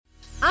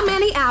I'm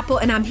Annie Apple,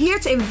 and I'm here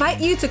to invite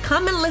you to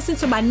come and listen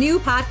to my new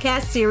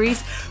podcast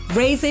series,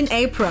 Raising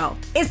a Pro.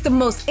 It's the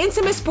most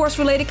intimate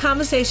sports-related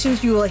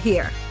conversations you will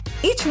hear.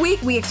 Each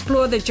week, we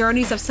explore the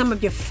journeys of some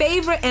of your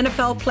favorite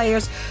NFL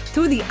players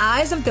through the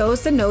eyes of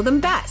those that know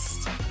them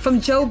best. From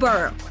Joe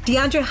Burrow,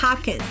 DeAndre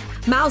Hopkins,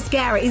 Myles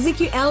Garrett,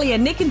 Ezekiel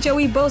Elliott, Nick and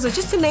Joey Bosa,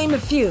 just to name a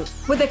few.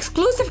 With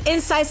exclusive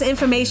insights and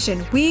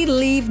information, we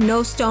leave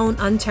no stone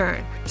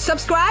unturned.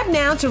 Subscribe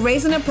now to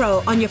Raising a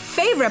Pro on your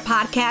favorite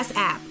podcast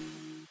app.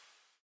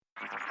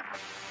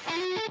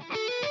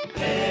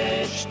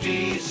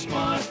 HT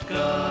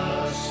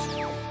Smartcast.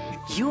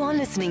 You are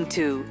listening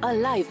to a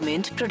Live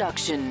Mint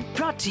production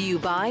brought to you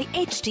by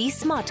HT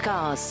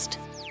Smartcast.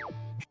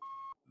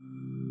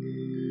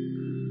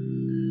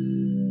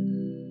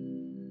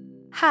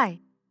 Hi,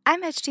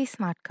 I'm HT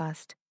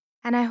Smartcast,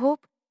 and I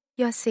hope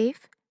you're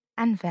safe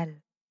and well.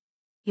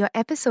 Your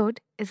episode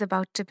is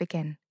about to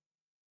begin.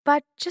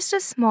 But just a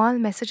small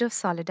message of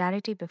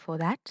solidarity before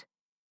that.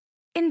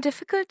 In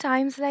difficult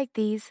times like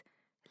these,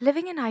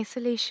 living in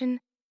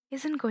isolation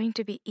isn't going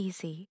to be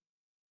easy.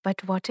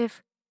 But what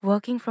if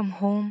working from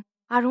home,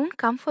 our own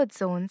comfort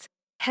zones,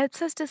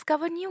 helps us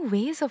discover new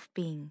ways of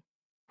being?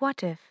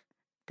 What if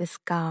this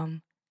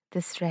calm,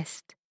 this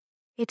rest,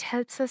 it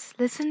helps us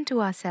listen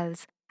to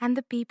ourselves and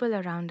the people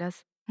around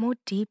us more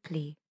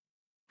deeply?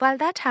 While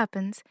that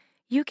happens,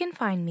 you can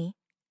find me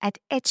at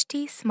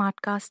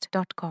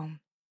htsmartcast.com,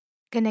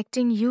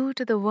 connecting you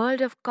to the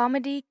world of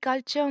comedy,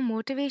 culture,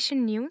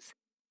 motivation news,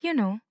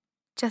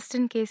 just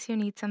in case you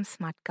need some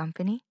smart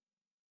company.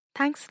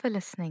 Thanks for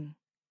listening.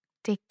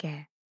 Take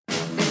care.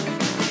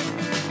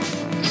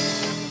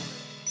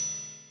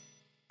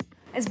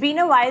 It's been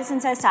a while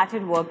since I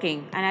started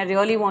working, and I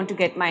really want to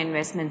get my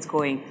investments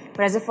going.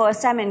 But as a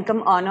first-time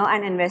income earner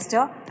and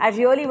investor, I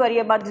really worry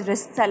about the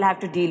risks I'll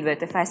have to deal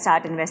with if I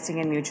start investing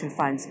in mutual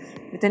funds.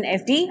 With an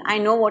FD, I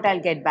know what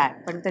I'll get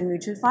back. But with a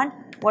mutual fund,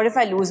 what if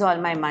I lose all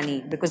my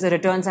money because the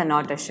returns are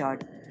not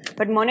assured?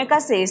 But Monica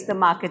says the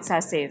markets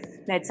are safe.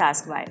 Let's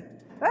ask why.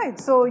 Right,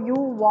 so you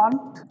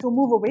want to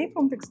move away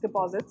from fixed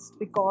deposits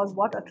because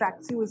what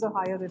attracts you is a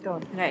higher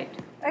return. Right.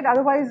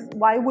 Otherwise,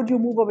 why would you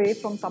move away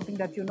from something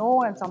that you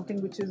know and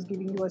something which is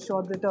giving you a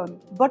short return?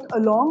 But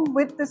along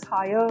with this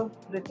higher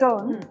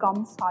return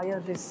comes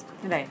higher risk.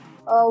 Right.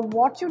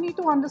 What you need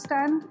to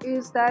understand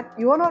is that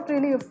you are not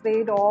really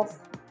afraid of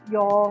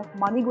your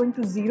money going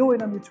to zero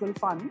in a mutual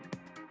fund,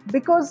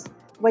 because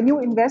when you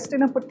invest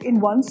in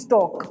one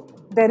stock,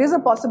 there is a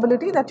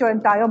possibility that your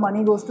entire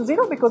money goes to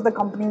zero because the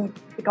company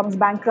becomes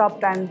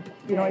bankrupt and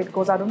it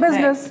goes out of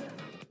business. Right.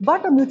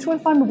 But a mutual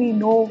fund, we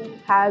know,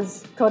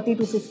 has 30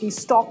 to 50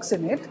 stocks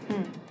in it.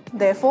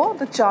 Therefore,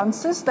 the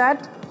chances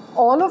that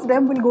all of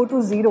them will go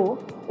to zero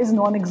is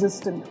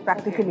non-existent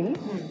practically.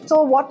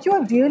 So what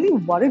you're really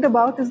worried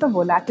about is the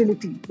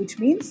volatility, which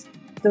means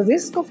the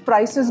risk of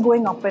prices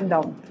going up and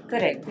down.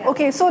 Correct. Yeah.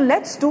 Okay, so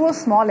let's do a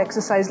small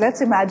exercise.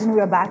 Let's imagine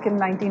we are back in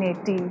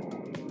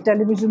 1980.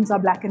 Televisions are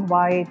black and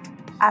white.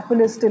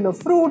 Apple is still a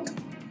fruit,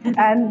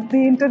 and the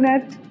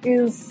internet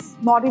is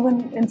not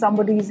even in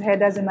somebody's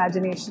head as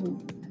imagination.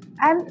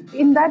 And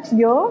in that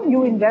year,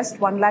 you invest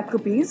 1 lakh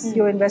rupees.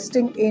 You're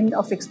investing in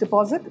a fixed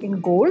deposit,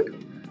 in gold,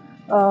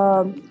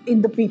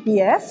 in the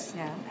PPF,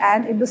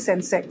 and in the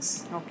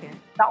Sensex. Okay.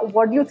 Now,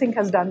 what do you think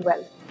has done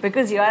well?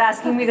 Because you're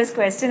asking me this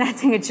question, I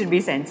think it should be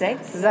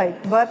Sensex. Right,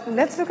 but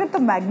let's look at the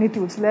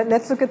magnitudes.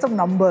 Let's look at some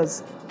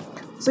numbers.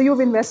 So you've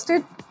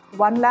invested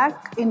 1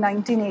 lakh in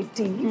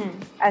 1980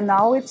 and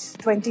now it's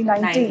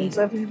 2019.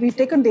 So if we've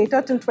taken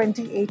data till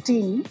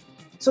 2018,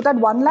 so that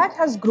 1 lakh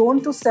has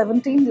grown to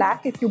 17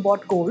 lakh if you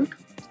bought gold.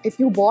 If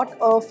you bought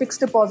a fixed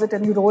deposit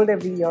and you rolled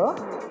every year,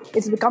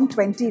 it's become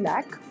 20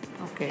 lakh.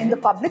 Okay. In the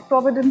public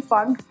provident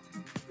fund,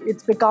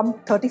 it's become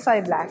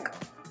 35 lakh.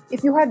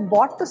 If you had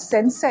bought the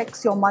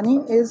Sensex, your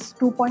money is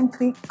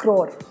 2.3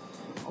 crore.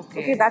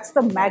 Okay, that's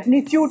the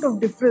magnitude of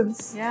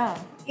difference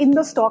in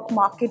the stock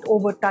market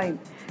over time.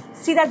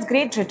 See, that's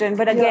great return,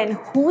 but again,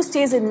 who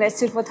stays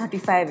invested for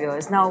 35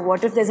 years? Now,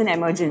 what if there's an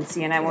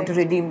emergency and I want to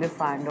redeem the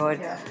fund, or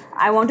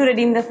I want to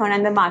redeem the fund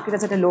and the market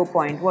is at a low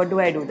point? What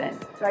do I do then?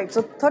 Right,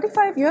 so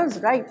 35 years,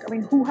 right? I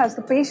mean, who has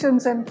the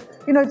patience? And,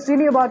 it's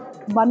really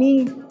about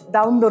money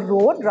down the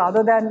road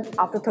rather than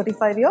after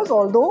 35 years,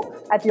 although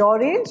at your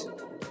age,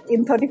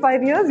 in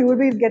 35 years, you will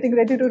be getting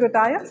ready to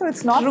retire. So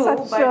it's not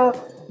such a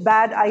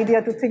bad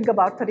idea to think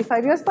about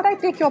 35 years, but I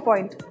take your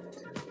point.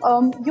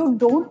 You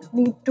don't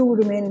need to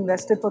remain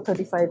invested for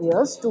 35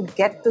 years to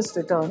get this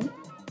return.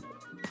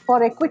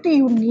 For equity,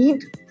 you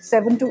need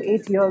 7 to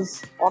 8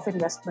 years of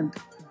investment.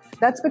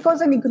 That's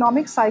because an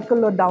economic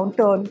cycle or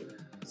downturn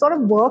sort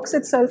of works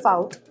itself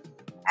out,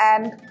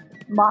 and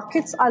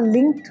markets are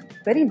linked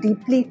very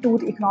deeply to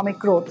the economic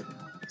growth.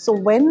 So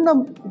when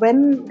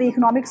the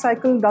economic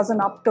cycle does an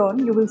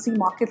upturn, you will see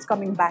markets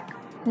coming back.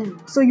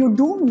 So you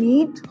do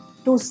need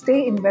to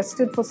stay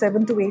invested for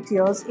 7 to 8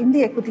 years in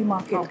the equity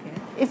market. Okay.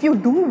 If you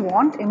do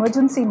want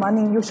emergency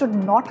money, you should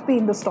not be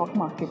in the stock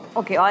market.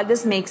 Okay, all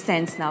this makes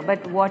sense now.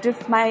 But what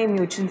if my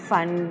mutual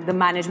fund, the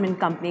management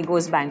company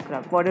goes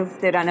bankrupt? What if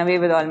they run away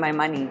with all my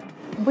money?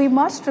 we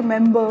must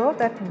remember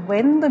that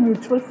when the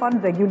mutual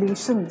fund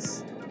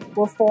regulations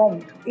were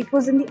formed, it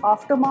was in the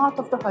aftermath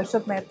of the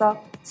Harshad Mehta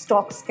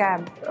stock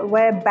scam,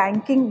 where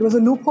there was a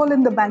loophole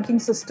in the banking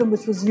system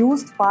which was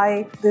used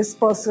by this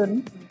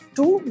person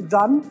to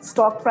run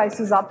stock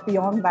prices up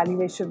beyond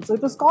valuation. So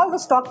it was called a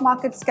stock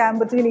market scam,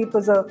 but really it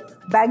was a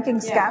banking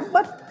scam.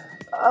 But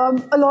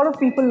a lot of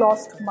people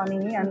lost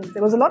money and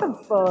there was a lot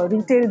of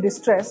retail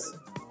distress.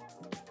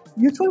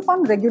 Mutual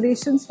fund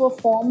regulations were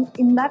formed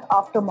in that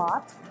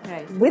aftermath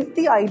with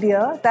the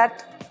idea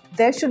that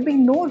there should be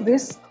no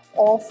risk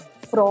of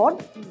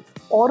fraud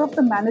or of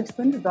the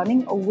management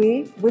running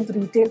away with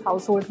retail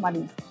household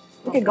money.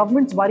 Okay,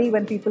 governments worry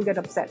when people get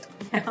upset,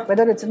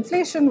 whether it's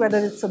inflation, whether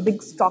it's a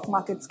big stock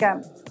market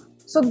scam.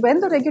 So when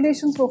the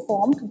regulations were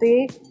formed,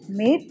 they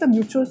made the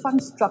mutual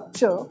fund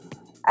structure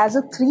as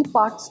a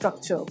 3-part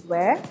structure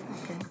where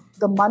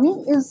the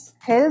money is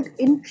held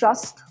in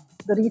trust.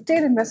 The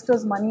retail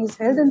investors' money is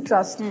held in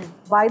trust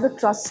by the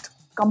trust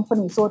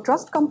company. So a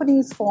trust company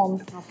is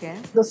formed.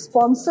 The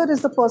sponsor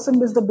is the person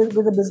with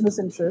the business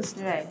interest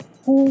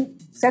who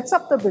sets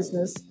up the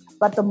business,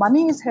 but the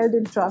money is held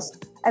in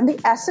trust. And the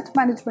asset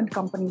management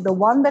company, the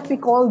one that we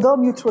call the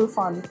mutual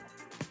fund,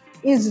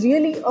 is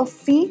really a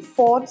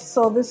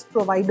fee-for-service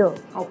provider.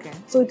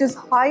 So it is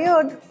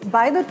hired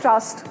by the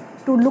trust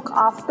to look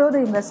after the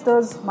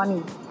investor's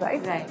money,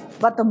 right?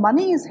 But the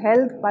money is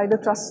held by the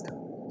trust.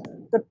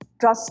 The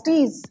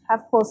trustees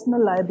have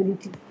personal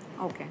liability.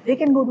 They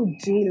can go to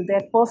jail.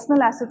 Their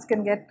personal assets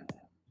can get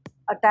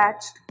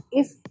attached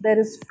if there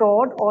is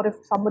fraud or if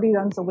somebody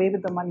runs away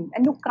with the money.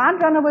 And you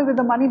can't run away with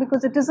the money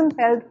because it isn't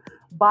held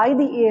by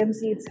the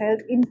AMC, it's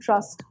held in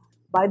trust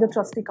by the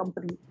trustee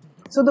company.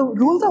 So the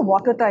rules are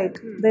watertight.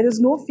 There is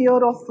no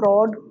fear of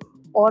fraud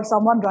or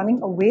someone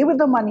running away with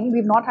the money.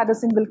 We've not had a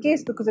single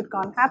case because it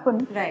can't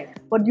happen.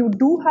 But you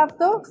do have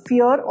the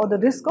fear or the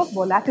risk of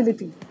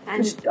volatility,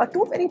 which are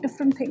two very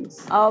different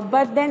things.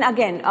 But then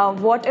again,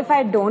 what if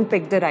I don't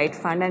pick the right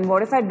fund, and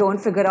what if I don't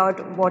figure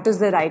out what is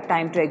the right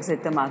time to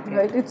exit the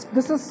market?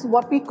 This is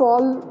what we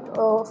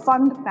call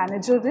fund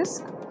manager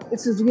risk.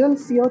 It's a real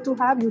fear to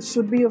have. You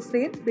should be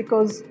afraid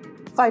because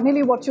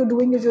finally what you're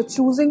doing is you're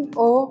choosing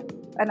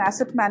an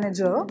asset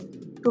manager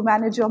to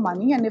manage your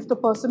money, and if the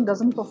person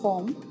doesn't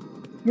perform,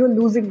 you're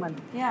losing money,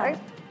 right?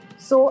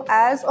 So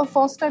as a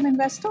first-time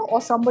investor or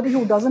somebody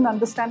who doesn't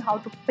understand how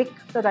to pick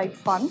the right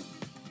fund,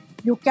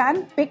 you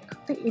can pick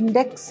the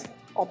index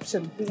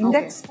option. The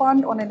index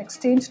fund on an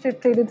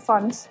exchange-traded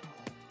funds,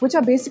 which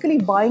are basically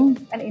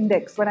buying an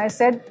index. When I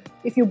said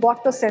if you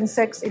bought the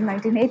Sensex in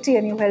 1980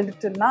 and you held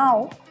it till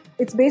now,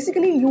 it's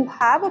basically you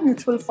have a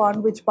mutual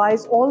fund which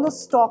buys all the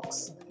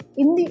stocks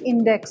in the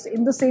index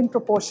in the same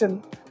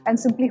proportion and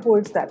simply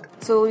holds that.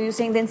 So you're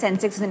saying then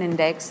Sensex is an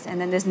index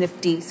and then there's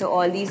Nifty. So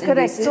all these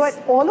indices. Correct.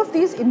 So all of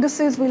these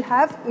indices will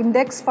have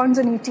index funds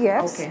and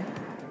ETFs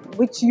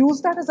which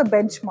use that as a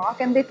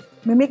benchmark and they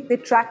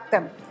track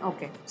them.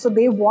 So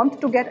they want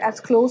to get as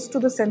close to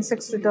the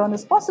Sensex return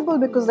as possible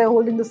because they're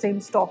holding the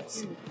same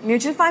stocks.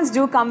 Mutual funds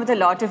do come with a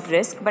lot of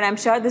risk, but I'm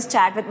sure this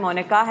chat with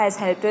Monica has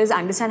helped us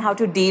understand how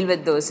to deal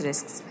with those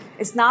risks.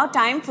 It's now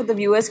time for the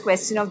viewer's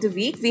question of the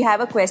week. We have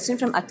a question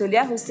from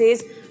Atulya who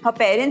says her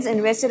parents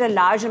invested a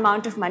large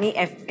amount of money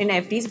in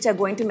FDs which are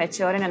going to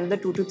mature in another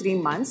 2 to 3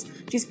 months.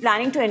 She's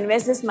planning to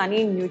invest this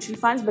money in mutual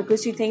funds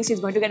because she thinks she's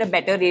going to get a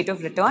better rate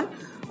of return.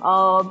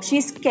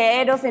 She's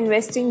scared of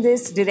investing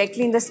this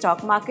directly in the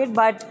stock market,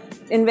 but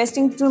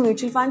investing through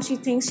mutual funds, she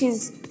thinks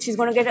she's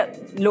going to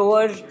get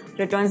lower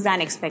returns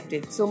than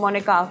expected. So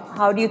Monica,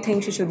 how do you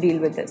think she should deal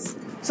with this?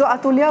 So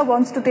Atulya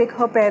wants to take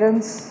her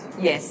parents'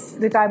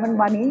 retirement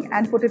money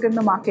and put it in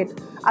the market.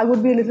 I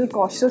would be a little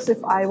cautious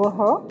if I were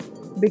her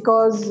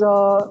because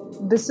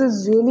this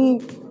is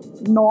really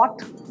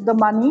not the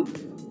money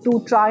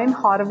to try and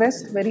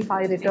harvest very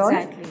high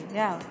return.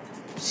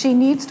 She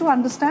needs to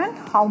understand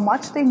how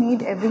much they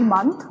need every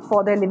month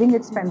for their living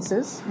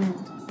expenses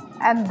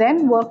and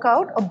then work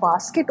out a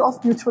basket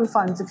of mutual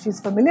funds. If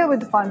she's familiar with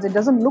the funds, it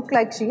doesn't look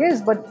like she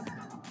is, but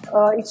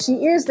if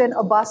she is, then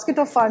a basket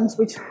of funds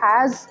which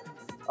has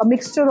a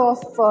mixture of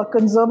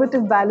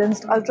conservative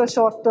balanced, ultra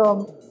short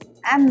term,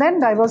 and then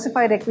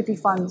diversified equity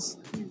funds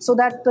so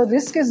that the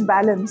risk is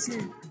balanced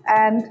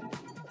and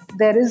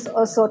there is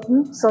a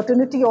certain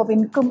certainty of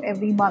income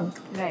every month.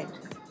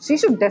 She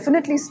should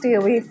definitely stay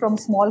away from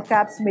small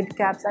caps, mid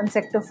caps, and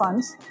sector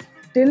funds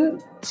till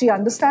she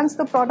understands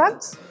the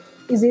products,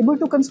 is able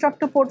to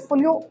construct a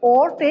portfolio,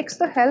 or takes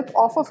the help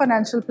of a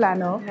financial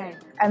planner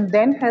and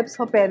then helps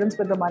her parents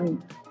with the money.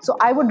 So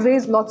I would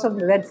raise lots of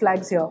red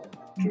flags here.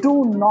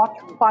 Do not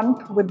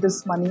punt with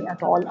this money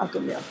at all,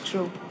 Atulya.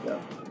 True.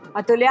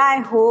 Atulya, I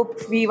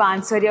hope we've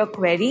answered your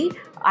query.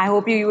 I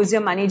hope you use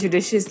your money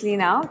judiciously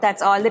now.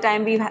 That's all the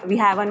time we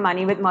have on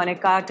Money with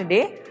Monica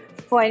today.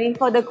 For any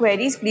further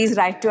queries, please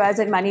write to us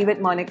at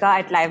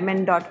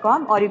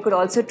moneywithmonica@livemint.com, or you could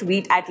also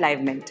tweet at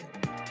livemint.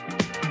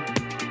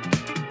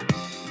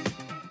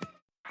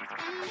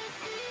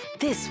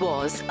 This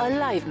was a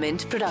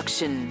Livemint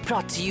production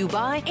brought to you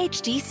by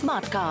HT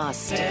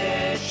Smartcast.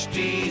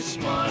 HT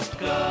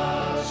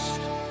Smartcast.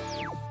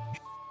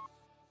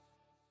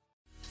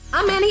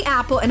 I'm Annie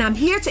Apple, and I'm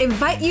here to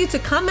invite you to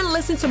come and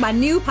listen to my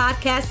new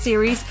podcast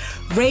series,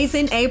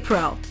 Raising a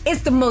Pro.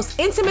 It's the most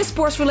intimate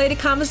sports-related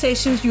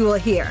conversations you will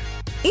hear.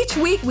 Each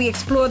week, we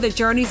explore the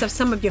journeys of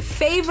some of your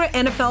favorite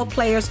NFL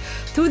players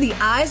through the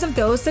eyes of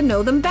those that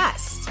know them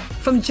best.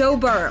 From Joe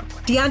Burrow,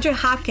 DeAndre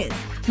Hopkins,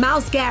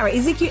 Myles Garrett,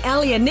 Ezekiel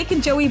Elliott, Nick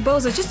and Joey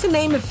Bosa, just to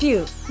name a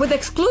few. With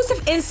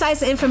exclusive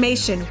insights and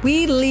information,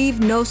 we leave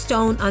no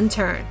stone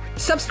unturned.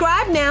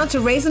 Subscribe now to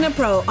Raising a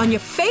Pro on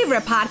your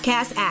favorite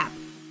podcast app.